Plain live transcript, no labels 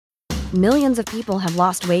Millions of people have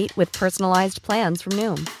lost weight with personalized plans from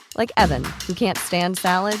Noom. Like Evan, who can't stand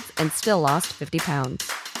salads and still lost 50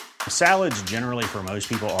 pounds. Salads generally for most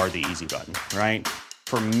people are the easy button, right?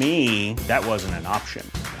 For me, that wasn't an option.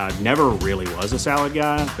 I never really was a salad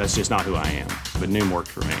guy. That's just not who I am. But Noom worked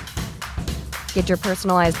for me. Get your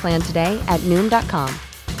personalized plan today at Noom.com.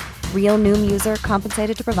 Real Noom user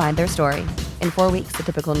compensated to provide their story. In 4 weeks, the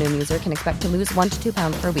typical Noom user can expect to lose 1 to 2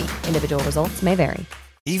 pounds per week. Individual results may vary.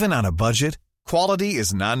 Even on a budget, quality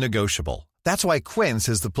is non-negotiable. That's why Quince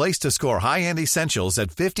is the place to score high-end essentials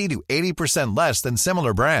at 50 to 80% less than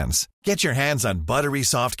similar brands. Get your hands on buttery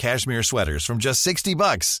soft cashmere sweaters from just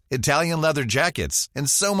 $60, Italian leather jackets, and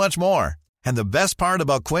so much more. And the best part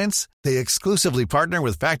about Quince, they exclusively partner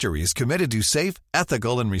with factories committed to safe,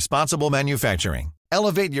 ethical, and responsible manufacturing.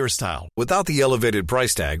 Elevate your style without the elevated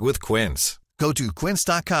price tag with Quince. Go to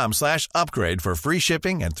quince.com/upgrade for free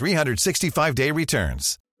shipping and 365-day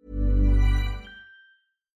returns.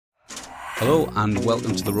 Hello and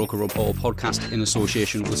welcome to the Roker Report podcast in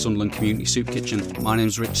association with Sunderland Community Soup Kitchen. My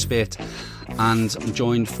name's Rich Spate and I'm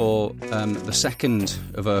joined for the second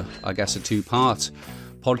of a two-part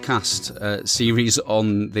podcast series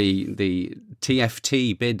on the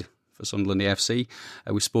TFT bid for Sunderland AFC.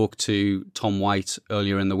 We spoke to Tom White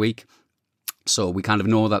earlier in the week. So we kind of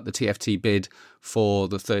know that the TFT bid for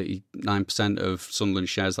the 39% of Sunderland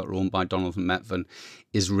shares that are owned by Donovan Methven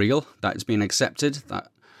is real. That has been accepted.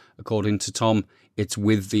 That, according to Tom, it's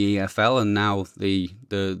with the EFL, and now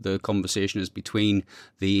the conversation is between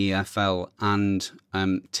the EFL and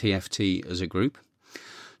TFT as a group.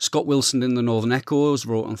 Scott Wilson in the Northern Echoes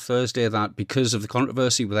wrote on Thursday that because of the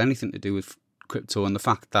controversy with anything to do with crypto and the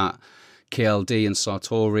fact that KLD and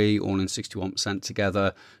Sartori owning 61%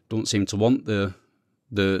 together don't seem to want the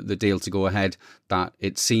deal to go ahead, that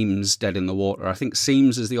it seems dead in the water. I think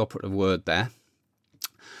seems is the operative word there.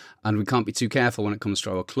 And we can't be too careful when it comes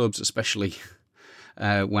to our clubs, especially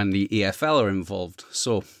when the EFL are involved.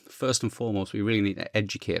 So first and foremost, we really need to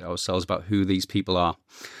educate ourselves about who these people are.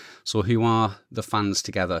 So who are the fans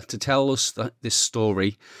together? To tell us this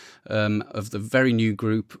story of the very new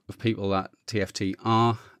group of people that TFT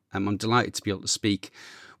are, I'm delighted to be able to speak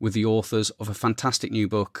with the authors of a fantastic new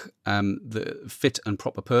book, The Fit and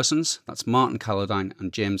Proper Persons. That's Martin Calladine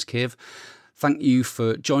and James Cave. Thank you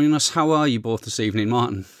for joining us. How are you both this evening,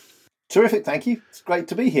 Martin? Terrific, thank you. It's great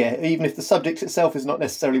to be here, even if the subject itself is not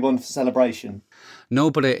necessarily one for celebration.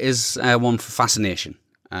 No, but it is one for fascination.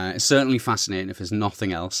 It's certainly fascinating if there's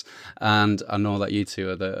nothing else. And I know that you two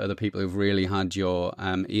are the people who've really had your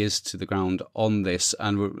ears to the ground on this.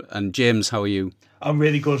 And James, how are you? I'm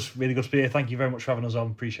really good to be here. Thank you very much for having us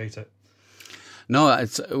on. Appreciate it. No,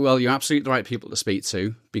 you're absolutely the right people to speak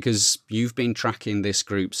to because you've been tracking this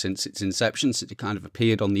group since its inception, since it kind of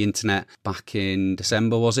appeared on the internet back in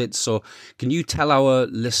December, was it? So can you tell our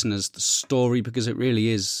listeners the story, because it really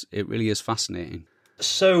is fascinating.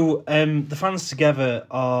 So the Fans Together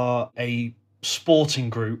are a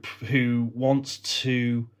sporting group who wants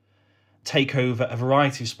to take over a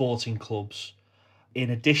variety of sporting clubs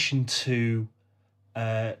in addition to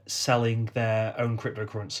selling their own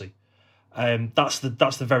cryptocurrency. That's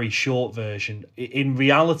the very short version. In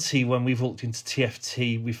reality, when we've looked into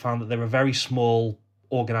TFT, we found that they're a very small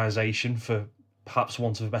organisation, for perhaps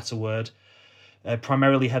want of a better word,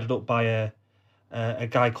 primarily headed up by a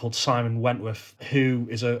guy called Simon Wentworth, who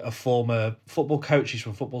is a former football coach. He's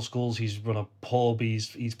from football schools. He's run a pub.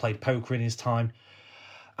 He's played poker in his time,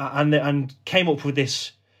 and came up with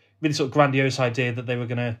this really sort of grandiose idea that they were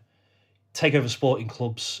going to take over sporting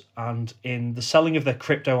clubs, and in the selling of their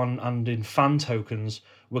crypto and in fan tokens,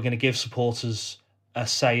 we're going to give supporters a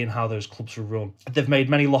say in how those clubs are run. They've made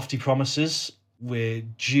many lofty promises. We're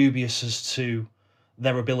dubious as to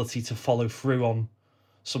their ability to follow through on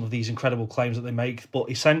some of these incredible claims that they make. But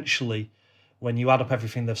essentially, when you add up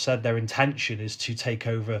everything they've said, their intention is to take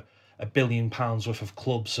over £1 billion worth of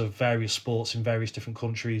clubs of various sports in various different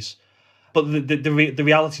countries. But the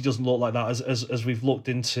reality doesn't look like that. As we've looked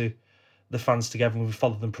into the Fans Together, and we've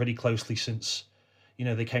followed them pretty closely since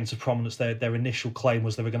they came to prominence. Their initial claim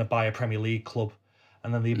was they were going to buy a Premier League club,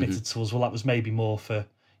 and then they admitted to us, well, that was maybe more for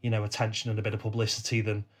attention and a bit of publicity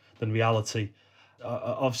than reality.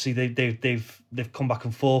 Obviously, they've come back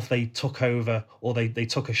and forth. They took over, or they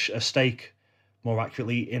took a stake, more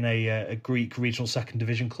accurately, in a Greek regional second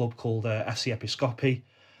division club called FC Episkopi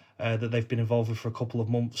that they've been involved with for a couple of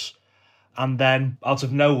months, and then out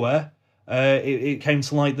of nowhere, it came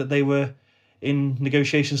to light that they were in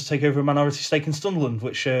negotiations to take over a minority stake in Sunderland,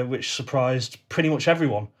 which surprised pretty much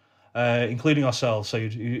everyone. including ourselves. So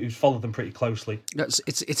you'd followed them pretty closely.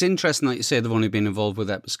 It's interesting that you say they've only been involved with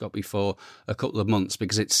Episcopi for a couple of months,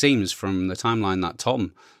 because it seems from the timeline that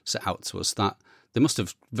Tom set out to us that they must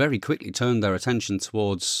have very quickly turned their attention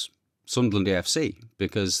towards Sunderland AFC,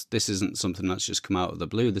 because this isn't something that's just come out of the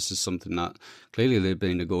blue. This is something that clearly they've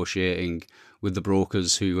been negotiating with the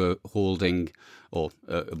brokers who are holding or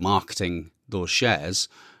marketing those shares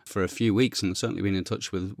for a few weeks, and they've certainly been in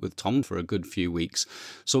touch with Tom for a good few weeks.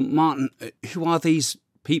 So, Martin, who are these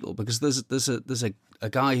people? Because there's a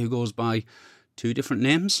guy who goes by two different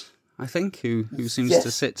names, I think, who seems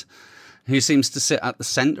to sit at the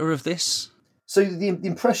centre of this. So the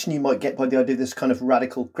impression you might get by the idea of this kind of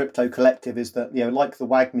radical crypto collective is that, like the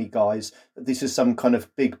WAGMI guys, that this is some kind of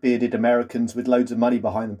big bearded Americans with loads of money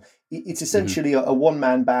behind them. It's essentially a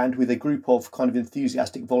one-man band with a group of kind of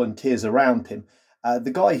enthusiastic volunteers around him.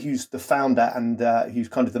 The guy who's the founder and who's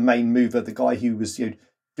kind of the main mover, the guy who was doing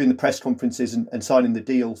the press conferences and signing the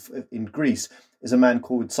deal in Greece, is a man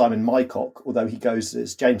called Simon Mycock, although he goes,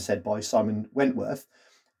 as James said, by Simon Wentworth.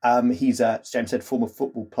 He's as James said, former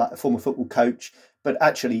football coach. But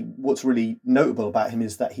actually, what's really notable about him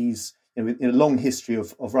is that he's in a long history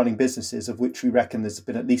of running businesses, of which we reckon there's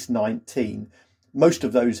been at least 19. Most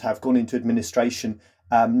of those have gone into administration.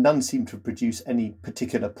 None seem to produce any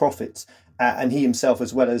particular profits. And he himself,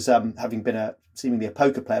 as well as having been seemingly a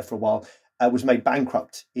poker player for a while, was made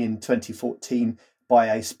bankrupt in 2014 by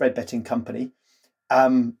a spread betting company.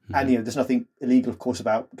 And there's nothing illegal, of course,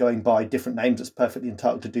 about going by different names. It's perfectly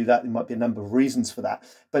entitled to do that. There might be a number of reasons for that.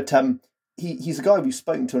 But he's a guy we've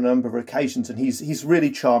spoken to on a number of occasions, and he's really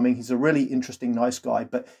charming. He's a really interesting, nice guy.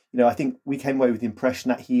 But I think we came away with the impression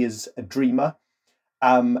that he is a dreamer,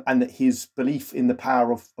 and that his belief in the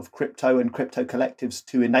power of crypto and crypto collectives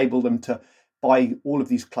to enable them to buy all of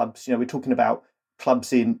these clubs. We're talking about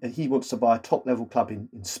clubs he wants to buy a top level club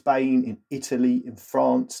in Spain, in Italy, in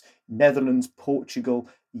France, Netherlands, Portugal,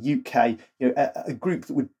 UK, a group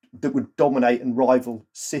that would dominate and rival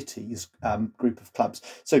City's group of clubs.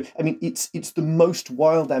 So, I mean, it's the most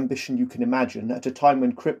wild ambition you can imagine at a time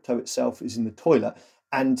when crypto itself is in the toilet.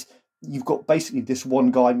 And you've got basically this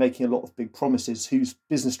one guy making a lot of big promises whose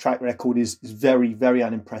business track record is very, very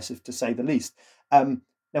unimpressive, to say the least.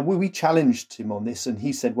 Now, we challenged him on this, and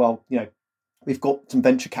he said, well, we've got some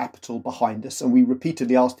venture capital behind us, and we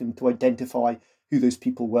repeatedly asked him to identify who those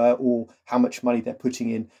people were or how much money they're putting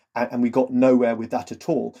in, and we got nowhere with that at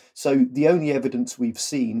all. So the only evidence we've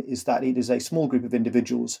seen is that it is a small group of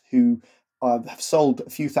individuals who have sold a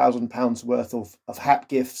few £1,000s worth of hat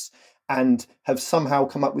gifts and have somehow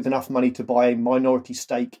come up with enough money to buy a minority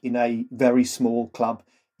stake in a very small club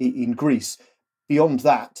in Greece. Beyond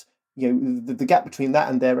that, the gap between that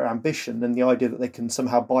and their ambition and the idea that they can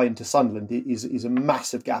somehow buy into Sunderland is a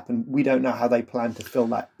massive gap, and we don't know how they plan to fill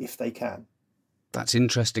that if they can. That's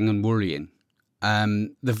interesting and worrying. The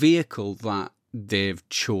vehicle that they've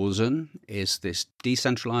chosen is this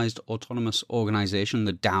decentralized autonomous organisation,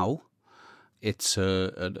 the DAO. It's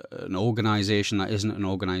an organisation that isn't an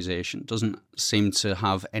organisation, doesn't seem to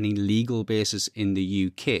have any legal basis in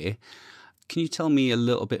the UK. Can you tell me a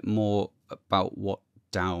little bit more about what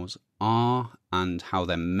DAOs are and how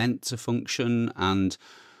they're meant to function, and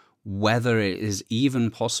whether it is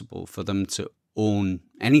even possible for them to own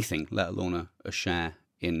anything, let alone a share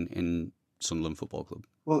in Sunderland Football Club?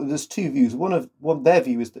 Well, there's two views. One their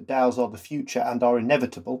view is that DAOs are the future and are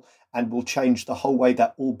inevitable and will change the whole way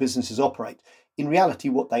that all businesses operate. In reality,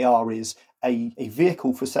 what they are is a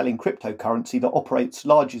vehicle for selling cryptocurrency that operates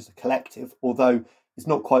largely as a collective, although it's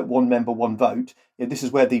not quite one member, one vote. This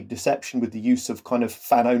is where the deception with the use of kind of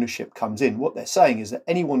fan ownership comes in. What they're saying is that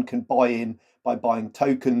anyone can buy in by buying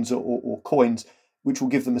tokens or coins, which will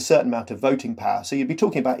give them a certain amount of voting power. So you'd be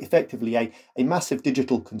talking about effectively a massive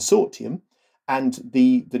digital consortium. And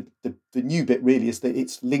the new bit really is that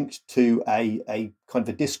it's linked to a kind of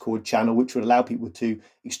a Discord channel, which would allow people to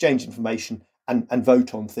exchange information and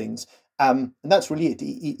vote on things. And that's really it.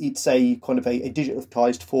 It's a kind of a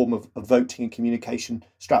digitalized form of voting and communication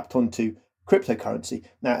strapped onto cryptocurrency.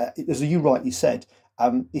 Now, as you rightly said,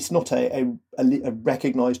 it's not a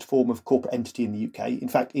recognised form of corporate entity in the UK. In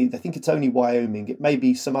fact, I think it's only Wyoming. It may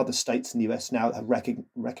be some other states in the US now that have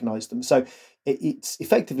recognised them. So it's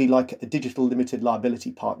effectively like a digital limited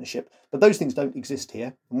liability partnership. But those things don't exist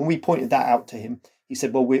here. And when we pointed that out to him, he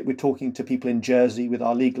said, well, we're talking to people in Jersey with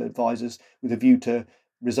our legal advisors with a view to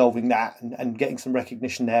resolving that and getting some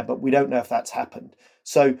recognition there, but we don't know if that's happened.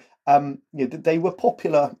 So they were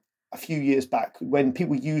popular a few years back when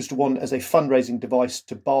people used one as a fundraising device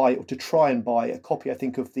to buy or to try and buy a copy, I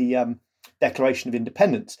think, of the Declaration of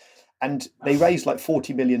Independence. And they raised like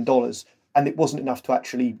 $40 million and it wasn't enough to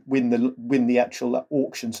actually win the actual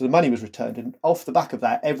auction. So the money was returned, and off the back of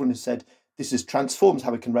that, everyone has said this has transformed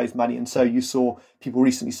how we can raise money. And so you saw people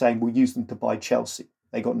recently saying we'll use them to buy Chelsea.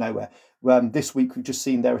 They got nowhere. This week we've just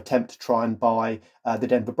seen their attempt to try and buy the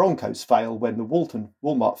Denver Broncos fail when the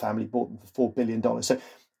Walmart family bought them for $4 billion. So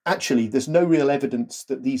actually, there's no real evidence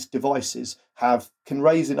that these devices can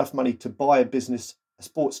raise enough money to buy a business, a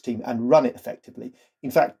sports team, and run it effectively.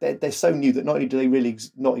 In fact, they're so new that not only do they really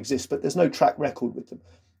not exist, but there's no track record with them.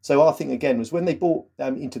 So our thing again was when they bought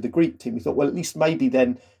into the Greek team, we thought, well, at least maybe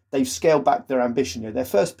then they've scaled back their ambition. Their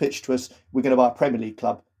first pitch to us, we're going to buy a Premier League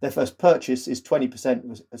club. Their first purchase is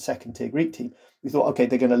 20% of a second-tier Greek team. We thought, okay,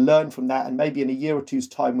 they're going to learn from that, and maybe in a year or two's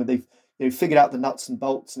time when they've figured out the nuts and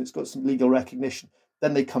bolts and it's got some legal recognition,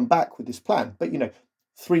 then they come back with this plan. But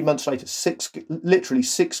 3 months later, literally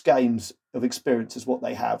 6 games of experience is what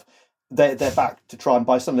they have. They're back to try and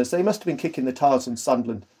buy Sunderland. So they must have been kicking the tires on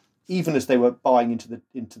Sunderland, even as they were buying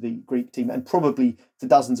into the Greek team, and probably to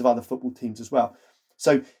dozens of other football teams as well.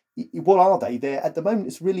 So what are they? They're, at the moment,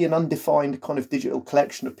 it's really an undefined kind of digital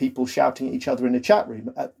collection of people shouting at each other in a chat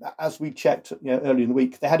room. As we checked earlier in the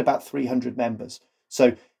week, they had about 300 members.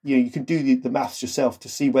 So you can do the maths yourself to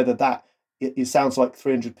see whether that it sounds like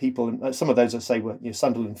 300 people, and some of those I say were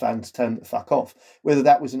Sunderland fans turn the fuck off. Whether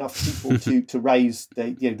that was enough people to raise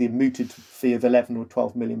the mooted fee of 11 or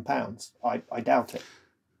 12 million pounds, I doubt it.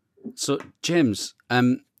 So James,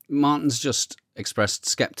 Martin's just expressed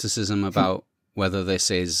scepticism about whether this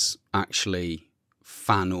is actually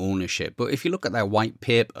fan ownership. But if you look at their white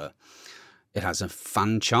paper, it has a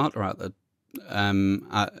fan charter at the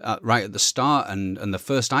right at the start, and the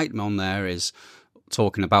first item on there is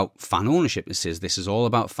talking about fan ownership. It says this is all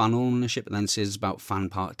about fan ownership, and then it says about fan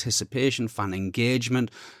participation, fan engagement,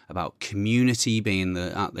 about community being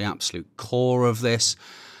at the absolute core of this.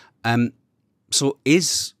 So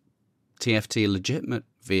is TFT a legitimate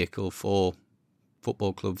vehicle for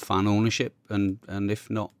football club fan ownership, and if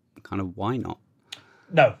not, kind of why not?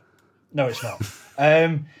 No, it's not.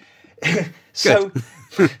 So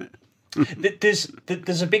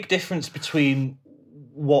there's a big difference between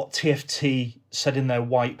what TFT said in their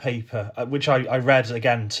white paper, which I read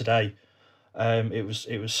again today. It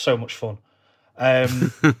was so much fun.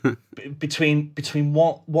 Between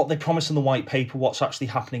what they promised in the white paper, what's actually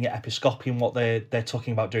happening at Episcopi, and what they're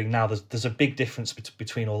talking about doing now, there's a big difference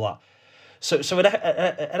between all that. So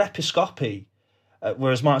at Episcopi,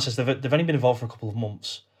 whereas Martin says they've only been involved for a couple of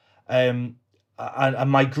months, and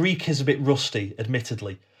my Greek is a bit rusty,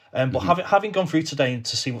 admittedly, but having gone through today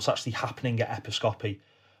to see what's actually happening at Episcopi,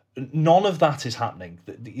 none of that is happening.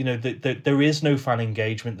 There is no fan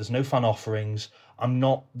engagement. There's no fan offerings.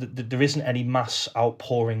 There isn't any mass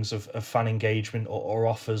outpourings of fan engagement or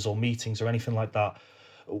offers or meetings or anything like that.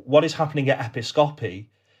 What is happening at Episcopi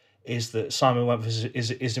is that Simon Wentworth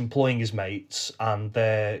is employing his mates, and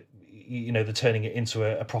they're turning it into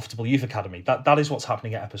a profitable youth academy. That is what's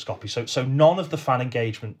happening at Episcopi. So none of the fan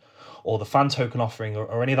engagement or the fan token offering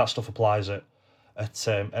or any of that stuff applies at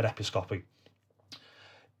Episcopi.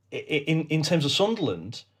 In terms of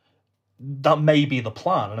Sunderland, that may be the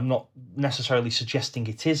plan, and I'm not necessarily suggesting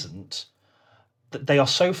it isn't. That they are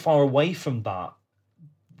so far away from that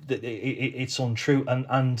it's untrue,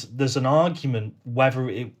 and there's an argument whether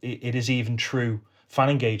it is even true fan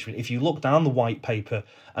engagement. If you look down the white paper,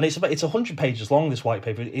 and it's 100 pages long, this white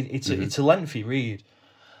paper, it's a lengthy read.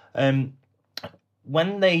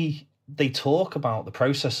 When they talk about the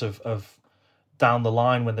process of down the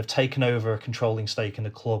line, when they've taken over a controlling stake in the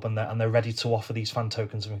club and they're ready to offer these fan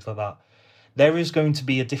tokens and things like that, there is going to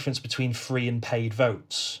be a difference between free and paid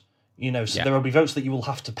votes. There will be votes that you will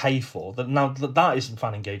have to pay for. Now, that isn't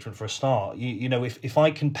fan engagement for a start. If I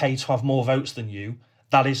can pay to have more votes than you,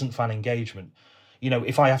 that isn't fan engagement.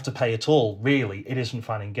 If I have to pay at all, really, it isn't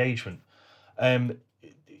fan engagement. Fan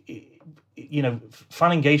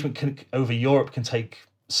engagement over Europe can take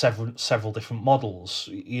several different models.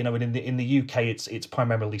 And in the UK, it's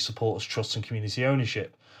primarily supporters, trusts, and community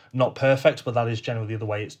ownership. Not perfect, but that is generally the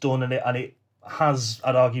way it's done, and it has,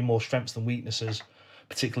 I'd argue, more strengths than weaknesses,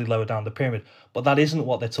 particularly lower down the pyramid. But that isn't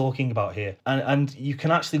what they're talking about here. And you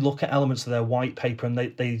can actually look at elements of their white paper, and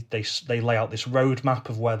they lay out this roadmap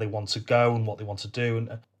of where they want to go and what they want to do.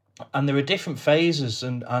 And there are different phases,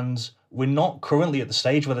 and we're not currently at the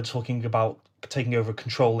stage where they're talking about taking over a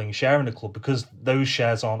controlling share in the club, because those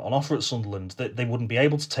shares aren't on offer at Sunderland. They wouldn't be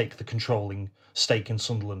able to take the controlling stake in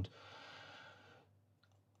Sunderland.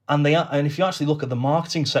 And if you actually look at the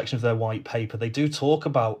marketing section of their white paper, they do talk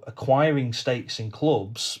about acquiring stakes in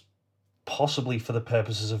clubs, possibly for the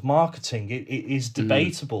purposes of marketing. It is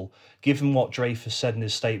debatable, given what Dreyfus said in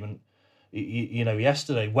his statement,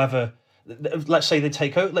 yesterday, whether let's say they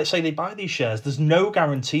take out, let's say they buy these shares. There's no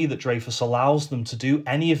guarantee that Dreyfus allows them to do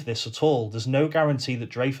any of this at all. There's no guarantee that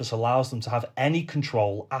Dreyfus allows them to have any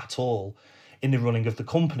control at all in the running of the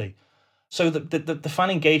company. So the fan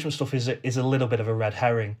engagement stuff is a little bit of a red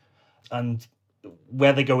herring, and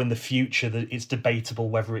where they go in the future, it's debatable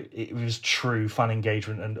whether it was true fan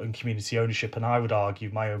engagement and community ownership. And I would argue,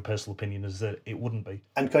 my own personal opinion is that it wouldn't be.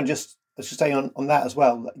 And can I just say on that as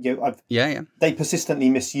well, they persistently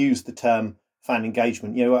misuse the term fan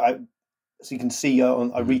engagement. So you can see, I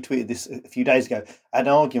retweeted this a few days ago, an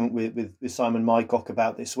argument with Simon Mycock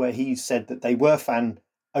about this, where he said that they were fan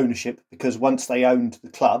ownership because once they owned the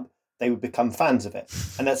club, they would become fans of it.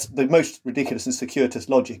 And that's the most ridiculous and circuitous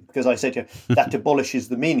logic, because I said that abolishes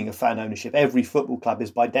the meaning of fan ownership. Every football club is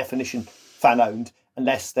by definition fan owned,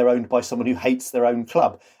 unless they're owned by someone who hates their own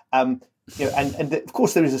club. And of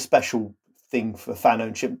course there is a special thing for fan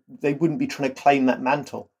ownership. They wouldn't be trying to claim that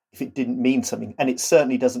mantle if it didn't mean something. And it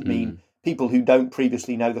certainly doesn't mean people who don't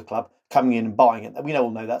previously know the club coming in and buying it. We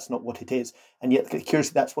all know that's not what it is. And yet,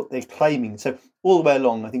 curiously, that's what they're claiming. So all the way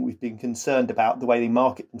along, I think we've been concerned about the way they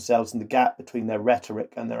market themselves and the gap between their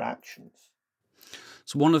rhetoric and their actions.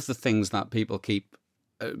 So one of the things that people keep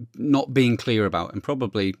not being clear about, and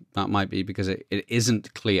probably that might be because it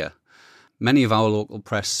isn't clear, many of our local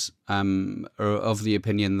press are of the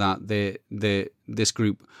opinion that this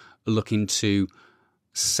group are looking to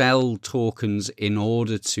sell tokens in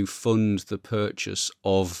order to fund the purchase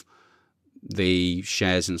of the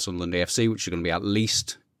shares in Sunderland AFC, which are going to be at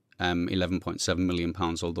least £11.7 million,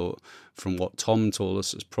 although from what Tom told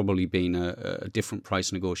us, it's probably been a different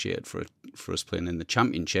price negotiated for us playing in the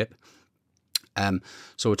Championship.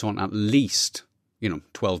 So we're talking at least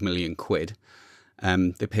 12 million quid.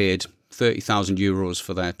 They paid €30,000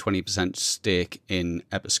 for their 20% stake in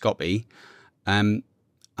Episcopi, and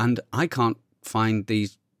I can't find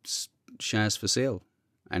these shares for sale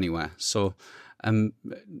anywhere. So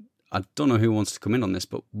I don't know who wants to come in on this,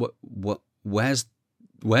 but where's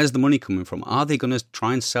the money coming from? Are they going to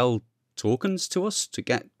try and sell tokens to us to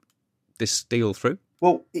get this deal through?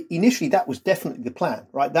 Well, initially that was definitely the plan,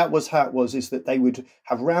 right? That was how it was, is that they would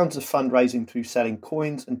have rounds of fundraising through selling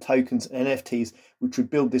coins and tokens and NFTs, which would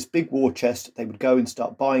build this big war chest. They would go and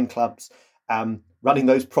start buying clubs, running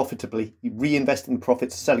those profitably, reinvesting the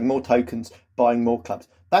profits, selling more tokens, buying more clubs.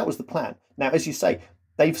 That was the plan. Now, as you say,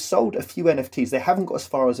 they've sold a few NFTs. They haven't got as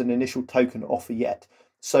far as an initial token offer yet.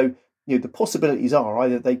 So, the possibilities are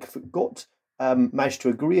either they managed to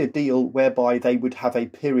agree a deal whereby they would have a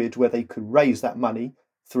period where they could raise that money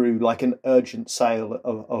through like an urgent sale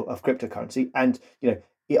of cryptocurrency. And, you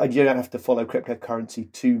don't have to follow cryptocurrency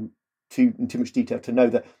in too much detail to know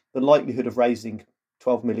that the likelihood of raising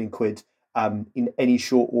 12 million quid in any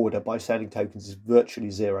short order by selling tokens is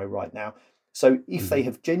virtually zero right now. So if they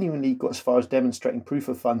have genuinely got as far as demonstrating proof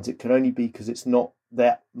of funds, it can only be because it's not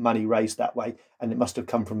their money raised that way, and it must have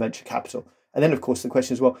come from venture capital. And then, of course, the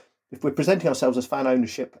question is, well, if we're presenting ourselves as fan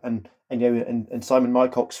ownership and Simon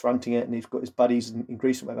Mycock's fronting it and he's got his buddies in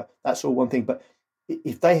Greece and whatever, that's all one thing. But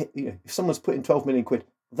if someone's putting 12 million quid,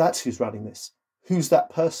 that's who's running this. Who's that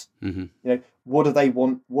person? Mm-hmm. What do they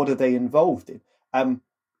want? What are they involved in? I'm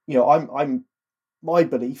my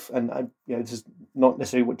belief, and this is not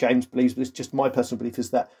necessarily what James believes, but it's just my personal belief,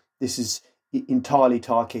 is that this is entirely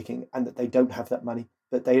tire kicking and that they don't have that money,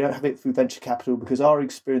 that they don't have it through venture capital, because our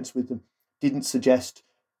experience with them didn't suggest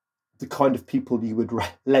the kind of people you would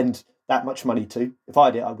lend that much money to. If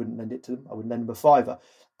I did, I wouldn't lend it to them. I wouldn't lend them a fiver.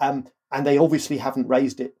 And they obviously haven't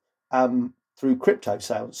raised it through crypto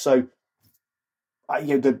sales. So,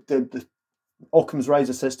 the Occam's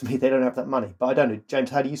razor says to me they don't have that money. But I don't know.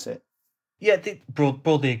 James, how do you see it? Yeah, they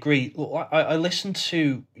broadly agree. Look, I listened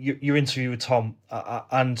to your interview with Tom,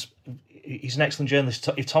 and he's an excellent journalist.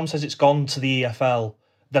 If Tom says it's gone to the EFL,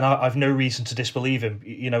 then I've no reason to disbelieve him.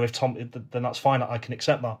 If Tom, then that's fine. I can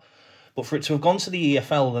accept that. But for it to have gone to the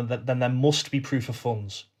EFL, then there must be proof of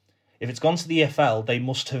funds. If it's gone to the EFL, they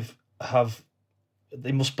must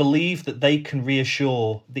they must believe that they can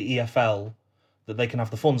reassure the EFL that they can have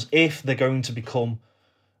the funds if they're going to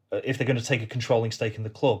take a controlling stake in the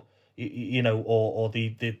club. Or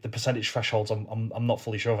the percentage thresholds, I'm not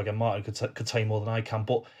fully sure of. Again, Martin could tell you more than I can.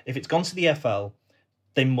 But if it's gone to the EFL,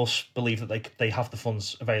 they must believe that they have the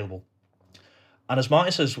funds available. And as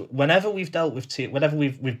Martin says, whenever we've dealt with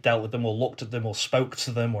them, or looked at them, or spoke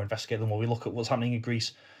to them, or investigated them, or we look at what's happening in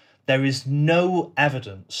Greece, there is no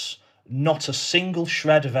evidence, not a single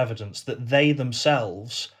shred of evidence, that they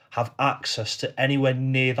themselves have access to anywhere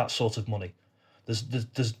near that sort of money.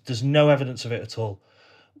 There's no evidence of it at all.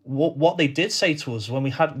 What they did say to us when we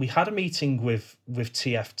had a meeting with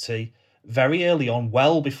TFT, very early on,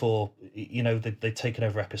 well before they'd taken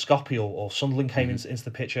over Episcopi or Sunderland came into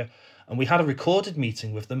the picture, and we had a recorded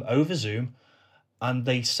meeting with them over Zoom, and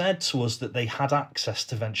they said to us that they had access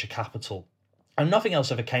to venture capital, and nothing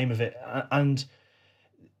else ever came of it. And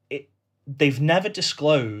they've never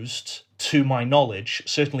disclosed, to my knowledge,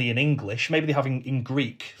 certainly in English, maybe they have in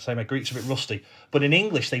Greek, so my Greek's a bit rusty, but in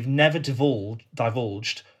English they've never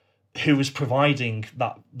divulged who is providing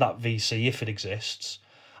that VC, if it exists.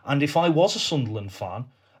 And if I was a Sunderland fan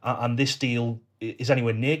and this deal is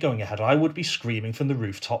anywhere near going ahead, I would be screaming from the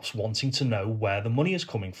rooftops wanting to know where the money is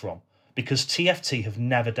coming from, because TFT have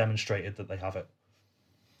never demonstrated that they have it.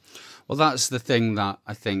 Well, that's the thing that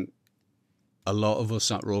I think a lot of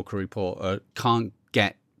us at Roker Report can't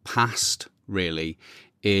get past, really,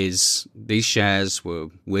 is these shares were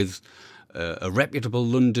with a reputable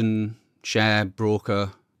London share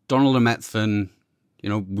broker, Donald and Methven.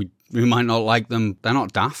 We might not like them. They're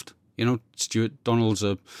not daft. Stuart Donald's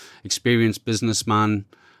a experienced businessman.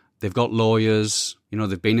 They've got lawyers.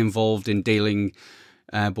 They've been involved in dealing,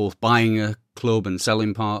 both buying a club and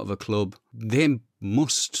selling part of a club. They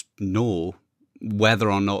must know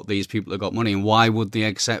whether or not these people have got money, and why would they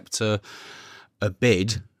accept a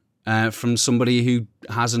bid from somebody who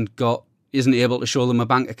isn't able to show them a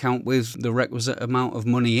bank account with the requisite amount of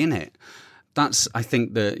money in it. That's, I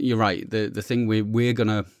think, that you're right, the thing we're going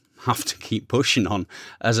to have to keep pushing on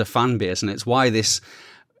as a fan base, and it's why this,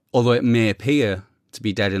 although it may appear to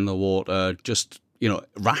be dead in the water, just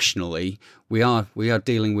rationally, we are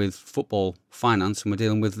dealing with football finance, and we're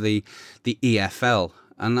dealing with the EFL.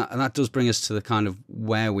 And that does bring us to the kind of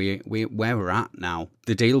where we're at now.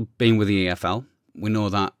 The deal being with the EFL, we know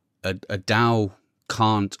that a DAO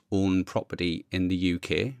can't own property in the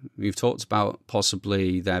UK. We've talked about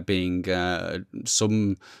possibly there being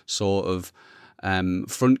some sort of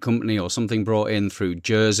front company or something brought in through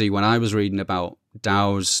Jersey. When I was reading about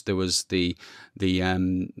DAOs, there was the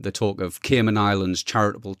talk of Cayman Islands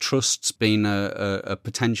charitable trusts being a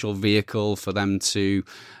potential vehicle for them to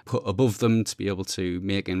put above them to be able to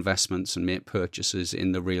make investments and make purchases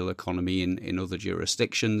in the real economy in other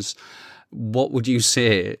jurisdictions. What would you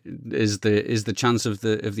say is the chance of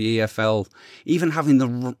the EFL even having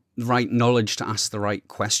the right knowledge to ask the right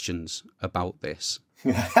questions about this?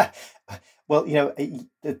 Well,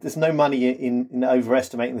 there's no money in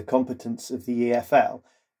overestimating the competence of the EFL,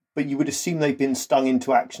 but you would assume they've been stung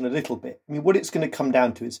into action a little bit. I mean, what it's going to come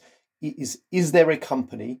down to is there a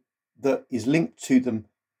company that is linked to them,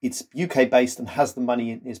 it's UK based and has the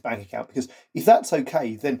money in its bank account? Because if that's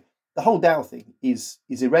okay, then the whole DAO thing is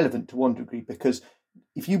irrelevant to one degree, because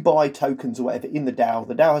if you buy tokens or whatever in the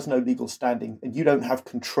DAO has no legal standing, and you don't have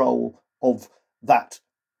control of that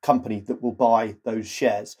company that will buy those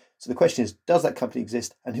shares. So the question is, does that company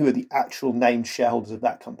exist, and who are the actual named shareholders of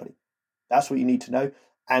that company? That's what you need to know.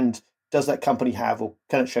 And does that company have, or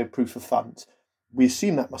can it show proof of funds? We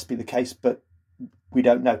assume that must be the case, but we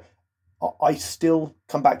don't know. I still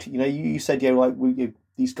come back to, you said,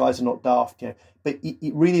 these guys are not daft, but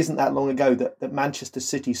it really isn't that long ago that Manchester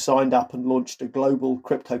City signed up and launched a global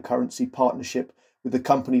cryptocurrency partnership with a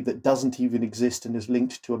company that doesn't even exist and is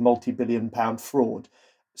linked to a multi-billion-pound fraud.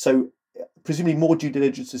 So presumably more due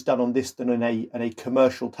diligence is done on this than in a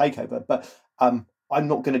commercial takeover. But I'm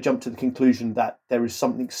not going to jump to the conclusion that there is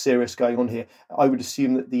something serious going on here. I would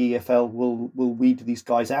assume that the EFL will weed these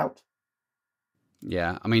guys out.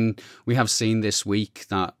 Yeah, I mean, we have seen this week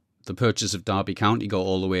that the purchase of Derby County got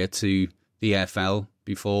all the way to the EFL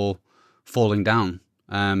before falling down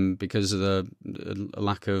because of the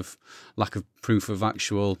lack of proof of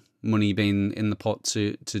actual money being in the pot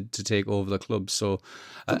to take over the club. So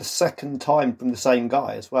for the second time from the same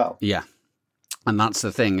guy as well. Yeah. And that's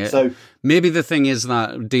the thing. So maybe the thing is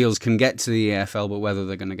that deals can get to the EFL, but whether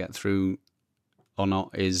they're going to get through or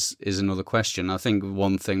not is another question. I think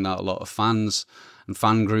one thing that a lot of fans and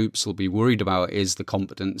fan groups will be worried about is the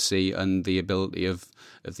competency and the ability of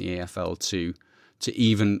the EFL to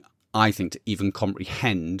even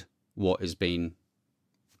comprehend what is being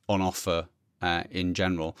on offer in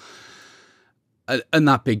general. And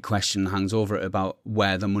that big question hangs over it about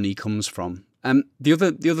where the money comes from. The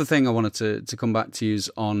other thing I wanted to come back to you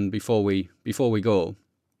on before we go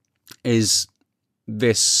is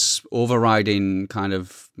this overriding kind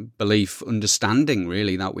of belief, understanding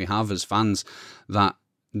really that we have as fans that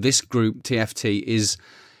this group TFT is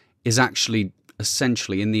actually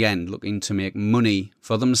essentially in the end looking to make money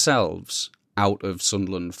for themselves out of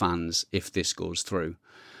Sunderland fans if this goes through.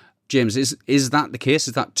 James, is that the case?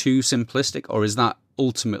 Is that too simplistic, or is that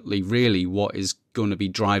ultimately really what is going to be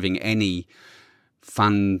driving any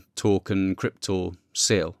fan token crypto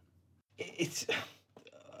sale?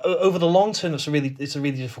 over the long term, it's a really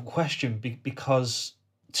difficult question because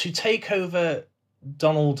to take over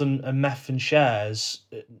Donald and Methven shares,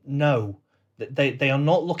 no, they are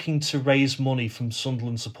not looking to raise money from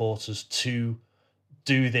Sunderland supporters to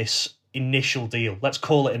do this initial deal. Let's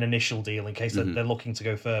call it an initial deal in case they're looking to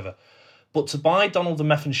go further. But to buy Donald and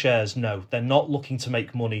Methven shares, no, they're not looking to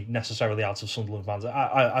make money necessarily out of Sunderland fans.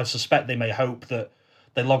 I suspect they may hope that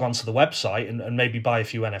they log onto the website and maybe buy a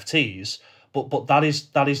few NFTs, but that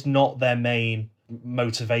is not their main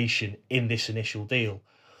motivation in this initial deal.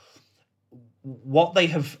 What they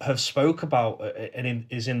have spoke about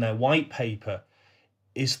is in their white paper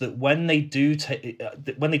is that when they do take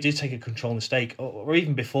a controlling stake, or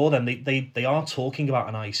even before then, they are talking about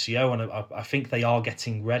an ICO, and I think they are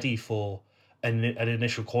getting ready for an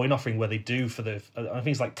initial coin offering where they do for I think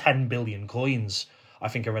it's like 10 billion coins. I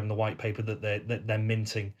think I read in the white paper that they're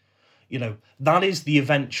minting. You know, that is the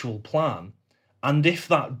eventual plan, and if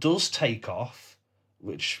that does take off,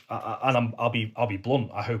 which I'll be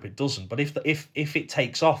blunt, I hope it doesn't. But if it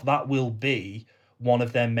takes off, that will be one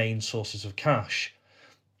of their main sources of cash.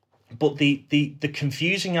 But the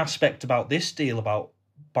confusing aspect about this deal about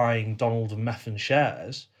buying Donald and Methven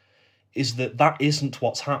shares is that isn't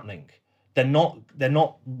what's happening. They're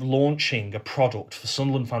not launching a product for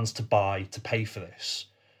Sunderland fans to buy to pay for this.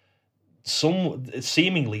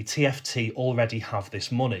 Seemingly TFT already have this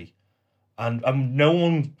money, and no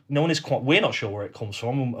one is quite. We're not sure where it comes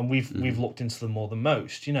from, and we've looked into them more than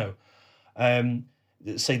most. You know,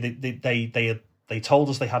 say they told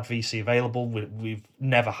us they had VC available. We've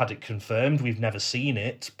never had it confirmed. We've never seen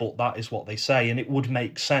it, but that is what they say, and it would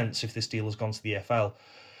make sense if this deal has gone to the EFL.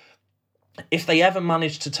 If they ever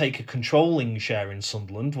manage to take a controlling share in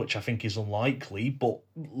Sunderland, which I think is unlikely, but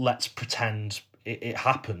let's pretend it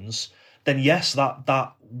happens, then yes,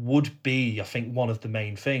 that would be, I think, one of the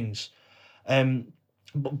main things.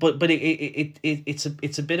 But it's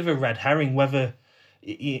a bit of a red herring whether,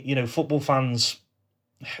 you know, football fans.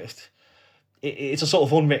 It's a sort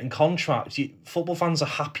of unwritten contract. Football fans are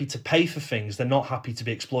happy to pay for things; they're not happy to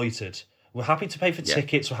be exploited. We're happy to pay for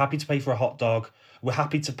tickets. We're happy to pay for a hot dog. We're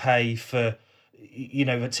happy to pay for, you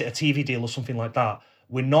know, a TV deal or something like that.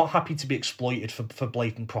 We're not happy to be exploited for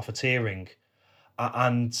blatant profiteering.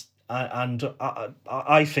 And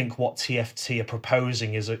I think what TFT are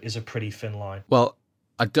proposing is a pretty thin line. Well,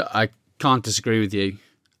 I can't disagree with you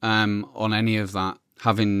on any of that.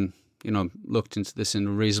 Having, you know, looked into this in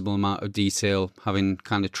a reasonable amount of detail, having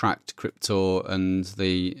kind of tracked crypto and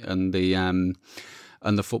the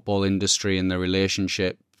football industry and the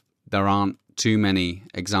relationship, there aren't too many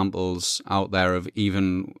examples out there of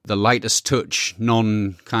even the lightest touch,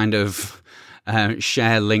 non-kind of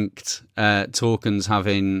share-linked tokens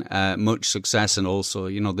having much success. And also,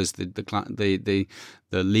 you know, there's the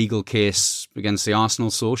legal case against the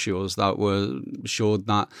Arsenal socios that showed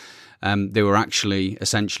that they were actually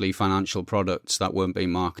essentially financial products that weren't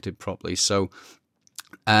being marketed properly. So,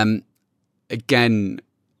 again,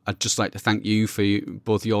 I'd just like to thank you for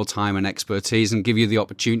both your time and expertise, and give you the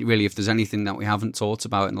opportunity, really, if there's anything that we haven't talked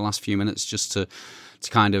about in the last few minutes, just to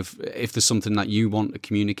kind of, if there's something that you want to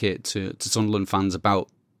communicate to Sunderland fans about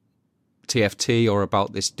TFT or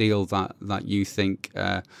about this deal that you think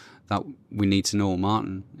that we need to know.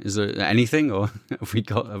 Martin, is there anything, or have we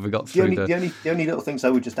got through the only little things I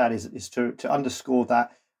would just add is to underscore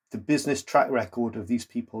that the business track record of these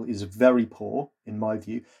people is very poor, in my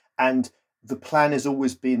view, and the plan has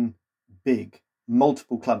always been big,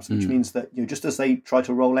 multiple clubs, which means that, you know, just as they try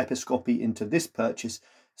to roll Episcopi into this purchase,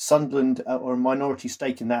 Sunderland or a minority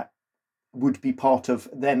stake in that would be part of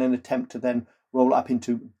then an attempt to then roll up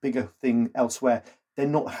into bigger thing elsewhere. They're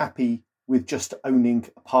not happy with just owning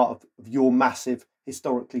a part of your massive,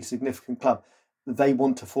 historically significant club. They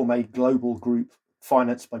want to form a global group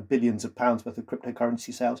financed by billions of pounds worth of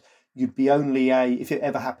cryptocurrency sales. You'd be only if it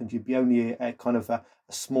ever happened, you'd be only a kind of a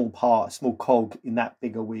small part, a small cog in that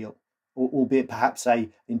bigger wheel, albeit perhaps a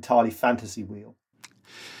entirely fantasy wheel.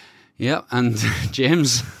 Yeah, and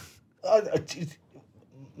James?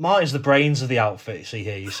 Martin's the brains of the outfit,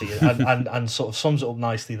 you see, and sort of sums it up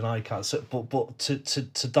nicely than I can. So, but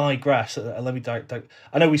to digress, let me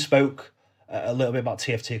I know we spoke a little bit about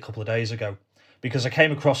TFT a couple of days ago, because I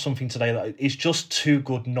came across something today that is just too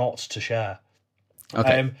good not to share.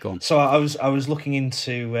 Okay, go on. So I was looking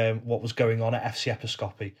into what was going on at FC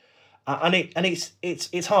Episcopi, and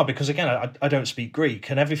it's hard because, again, I don't speak Greek,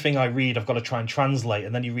 and everything I read I've got to try and translate,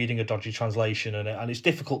 and then you're reading a dodgy translation, and it's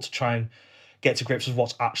difficult to try and get to grips with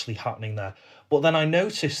what's actually happening there. But then I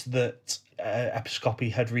noticed that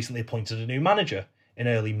Episcopi had recently appointed a new manager in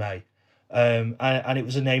early May, and it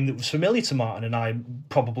was a name that was familiar to Martin, and I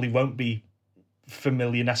probably won't be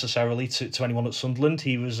familiar necessarily to anyone at Sunderland.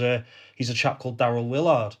 He's a chap called Daryl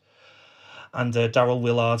Willard. And Daryl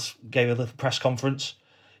Willard gave a little press conference,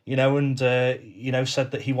 and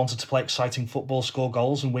said that he wanted to play exciting football, score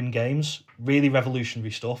goals and win games. Really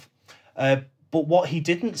revolutionary stuff. But what he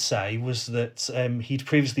didn't say was that he'd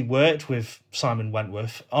previously worked with Simon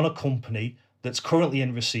Wentworth on a company that's currently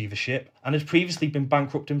in receivership and had previously been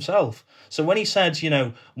bankrupt himself. So when he said,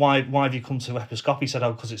 why have you come to Episcop? He said,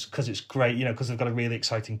 because it's great, because they've got a really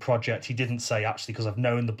exciting project. He didn't say, actually, because I've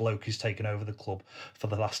known the bloke who's taken over the club for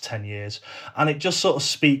the last 10 years. And it just sort of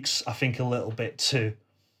speaks, I think, a little bit to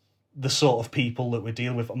the sort of people that we're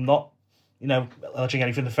dealing with. I'm not, alleging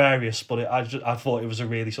anything nefarious, but I thought it was a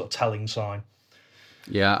really sort of telling sign.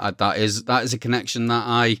 Yeah, that is a connection that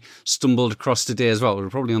I stumbled across today as well. We're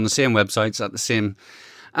probably on the same websites at the same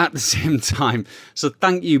time. So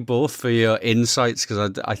thank you both for your insights,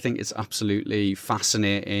 because I think it's absolutely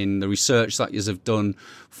fascinating, the research that you have done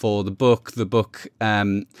for the book. The book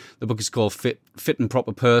is called Fit and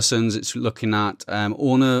Proper Persons. It's looking at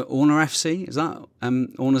Owner FC. Is that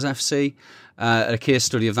Owners FC? A case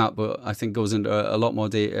study of that, but I think goes into a lot more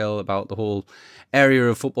detail about the whole area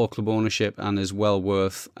of football club ownership, and is well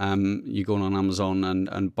worth you going on Amazon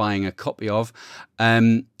and buying a copy of.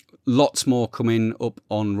 Lots more coming up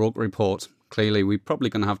on Roker Report. Clearly, we're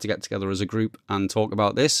probably going to have to get together as a group and talk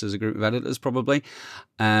about this, as a group of editors probably,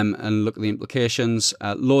 and look at the implications.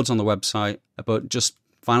 Loads on the website, but just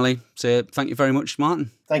finally say thank you very much,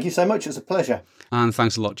 Martin. Thank you so much. It's a pleasure. And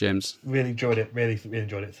thanks a lot, James. Really enjoyed it. Really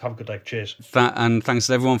enjoyed it. Have a good day. Cheers. And thanks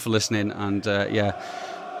to everyone for listening. And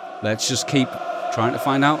let's just keep trying to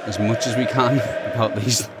find out as much as we can about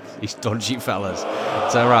these dodgy fellas.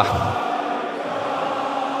 It's a wrap.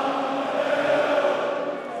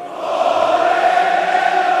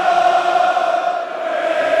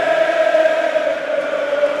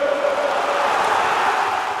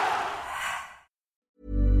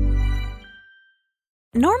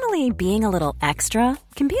 Normally, being a little extra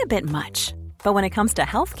can be a bit much, but when it comes to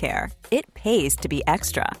healthcare, it pays to be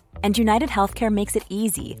extra. And United Healthcare makes it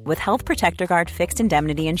easy with Health Protector Guard fixed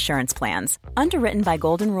indemnity insurance plans. Underwritten by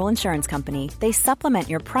Golden Rule Insurance Company, they supplement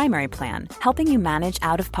your primary plan, helping you manage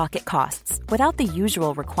out-of-pocket costs without the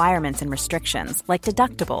usual requirements and restrictions like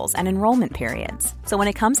deductibles and enrollment periods. So when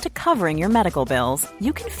it comes to covering your medical bills,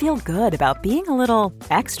 you can feel good about being a little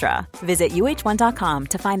extra. Visit uh1.com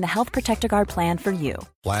to find the Health Protector Guard plan for you.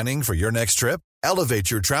 Planning for your next trip? Elevate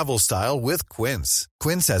your travel style with Quince.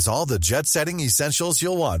 Quince has all the jet-setting essentials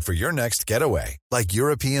you'll want for your next getaway, like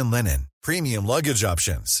European linen, premium luggage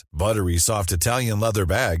options, buttery soft Italian leather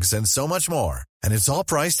bags, and so much more. And it's all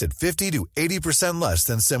priced at 50 to 80% less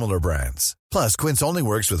than similar brands. Plus, Quince only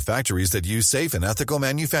works with factories that use safe and ethical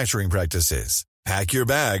manufacturing practices. Pack your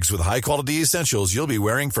bags with high-quality essentials you'll be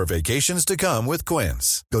wearing for vacations to come with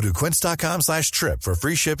Quince. Go to quince.com/trip for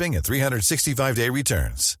free shipping and 365-day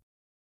returns.